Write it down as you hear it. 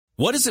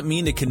What does it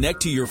mean to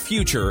connect to your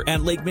future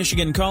at Lake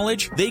Michigan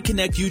College? They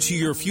connect you to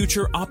your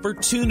future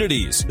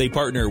opportunities. They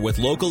partner with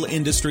local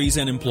industries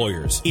and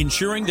employers,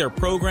 ensuring their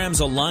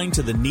programs align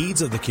to the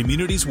needs of the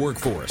community's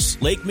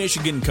workforce. Lake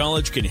Michigan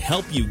College can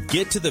help you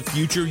get to the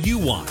future you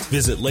want.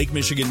 Visit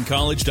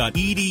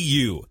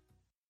lakemichigancollege.edu.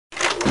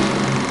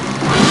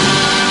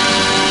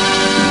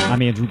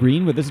 I'm Andrew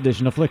Green with this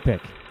edition of Flick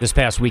Pick. This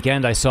past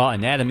weekend, I saw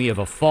Anatomy of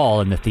a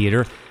Fall in the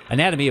theater.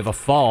 Anatomy of a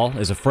Fall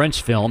is a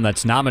French film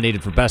that's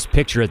nominated for Best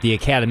Picture at the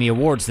Academy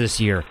Awards this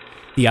year.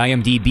 The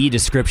IMDb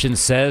description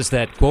says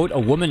that, quote, a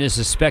woman is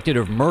suspected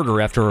of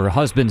murder after her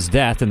husband's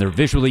death and their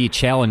visually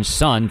challenged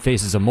son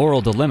faces a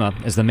moral dilemma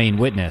as the main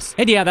witness.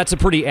 And yeah, that's a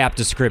pretty apt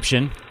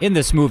description. In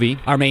this movie,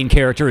 our main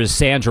character is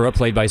Sandra,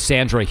 played by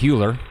Sandra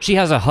Hüller. She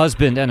has a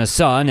husband and a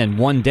son, and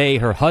one day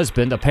her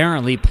husband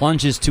apparently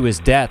plunges to his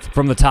death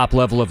from the top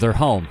level of their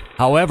home.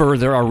 However,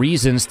 there are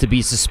reasons to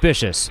be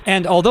suspicious.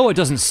 And although it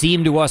doesn't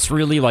seem to us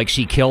really like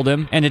she killed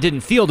him, and it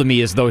didn't feel to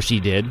me as though she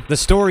did, the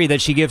story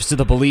that she gives to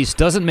the police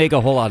doesn't make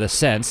a whole lot of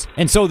sense.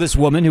 And so this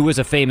woman, who is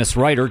a famous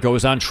writer,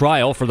 goes on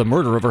trial for the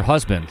murder of her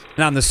husband.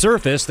 And on the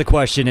surface, the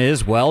question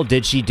is, well,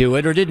 did she do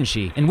it or didn't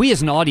she? And we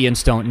as an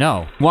audience don't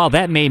know. While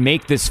that may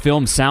make this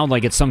film sound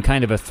like it's some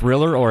kind of a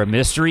thriller or a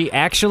mystery,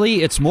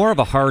 actually, it's more of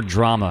a hard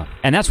drama.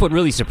 And that's what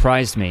really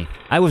surprised me.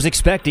 I was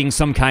expecting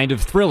some kind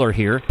of thriller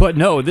here, but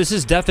no, this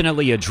is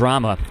definitely a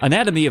drama.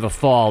 Anatomy of a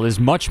Fall is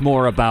much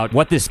more about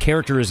what this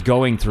character is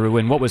going through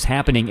and what was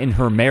happening in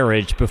her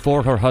marriage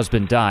before her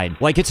husband died.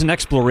 Like it's an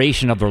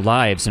exploration of their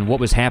lives and what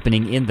was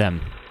happening in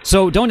them.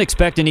 So don't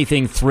expect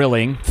anything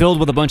thrilling, filled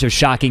with a bunch of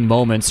shocking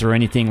moments or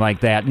anything like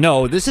that.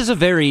 No, this is a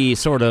very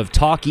sort of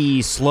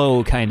talky,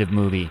 slow kind of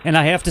movie. And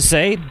I have to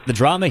say, the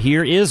drama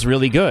here is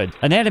really good.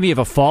 Anatomy of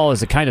a Fall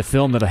is a kind of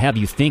film that'll have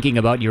you thinking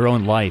about your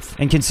own life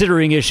and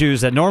considering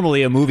issues that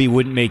normally a movie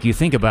wouldn't make you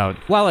think about.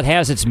 While it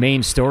has its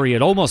main story,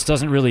 it almost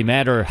doesn't really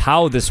matter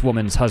how this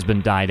woman's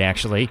husband died,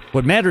 actually.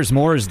 What matters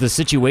more is the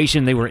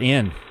situation they were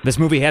in. This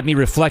movie had me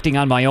reflecting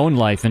on my own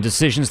life and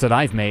decisions that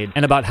I've made,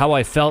 and about how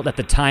I felt at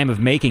the time of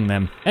making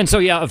them. And so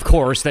yeah, of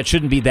course, that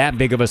shouldn't be that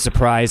big of a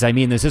surprise. I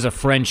mean, this is a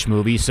French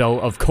movie, so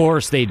of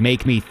course they'd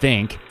make me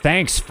think.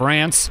 Thanks,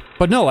 France.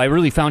 But no, I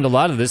really found a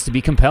lot of this to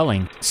be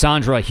compelling.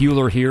 Sandra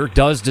Hüller here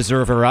does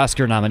deserve her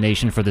Oscar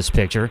nomination for this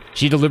picture.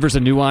 She delivers a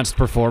nuanced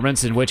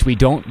performance in which we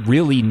don't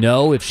really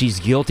know if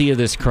she's guilty of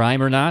this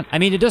crime or not. I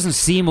mean, it doesn't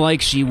seem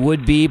like she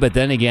would be, but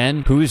then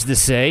again, who's to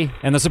say?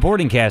 And the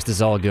supporting cast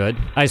is all good.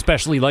 I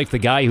especially like the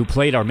guy who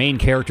played our main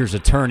character's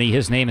attorney.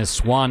 His name is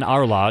Swan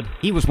Arlaud.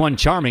 He was one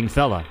charming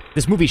fella.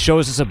 This movie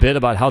shows us a bit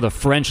about how the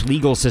French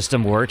legal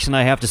system works, and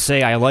I have to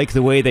say I like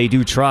the way they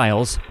do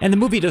trials. And the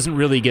movie doesn't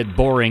really get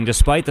boring,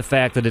 despite the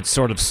fact that it's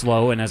sort of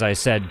slow and, as I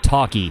said,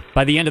 talky.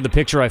 By the end of the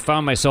picture, I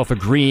found myself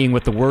agreeing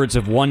with the words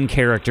of one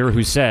character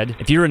who said,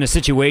 if you're in a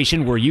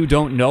situation where you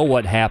don't know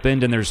what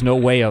happened and there's no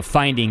way of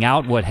finding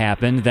out what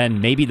happened,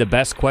 then maybe the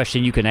best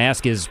question you can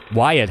ask is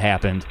why it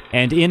happened.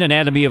 And in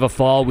Anatomy of a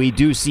Fall, we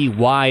do see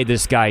why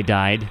this guy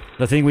died.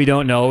 The thing we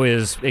don't know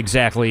is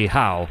exactly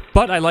how.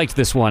 But I liked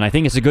this one. I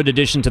think it's a good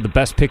addition to the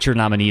Best Picture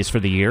nominees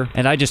for the year.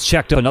 And I just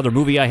checked another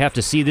movie I have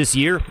to see this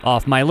year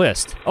off my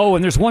list. Oh,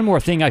 and there's one more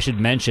thing I should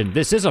mention.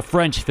 This is a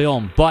French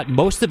film, but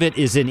most of it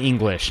is in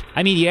English.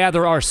 I mean, yeah,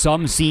 there are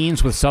some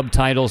scenes with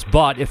subtitles,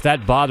 but if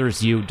that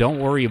bothers you, don't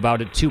worry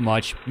about it too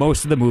much.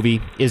 Most of the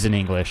movie is in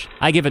English.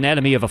 I give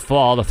Anatomy of a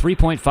Fall a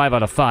 3.5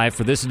 out of 5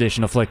 for this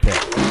edition of Flick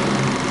Pick.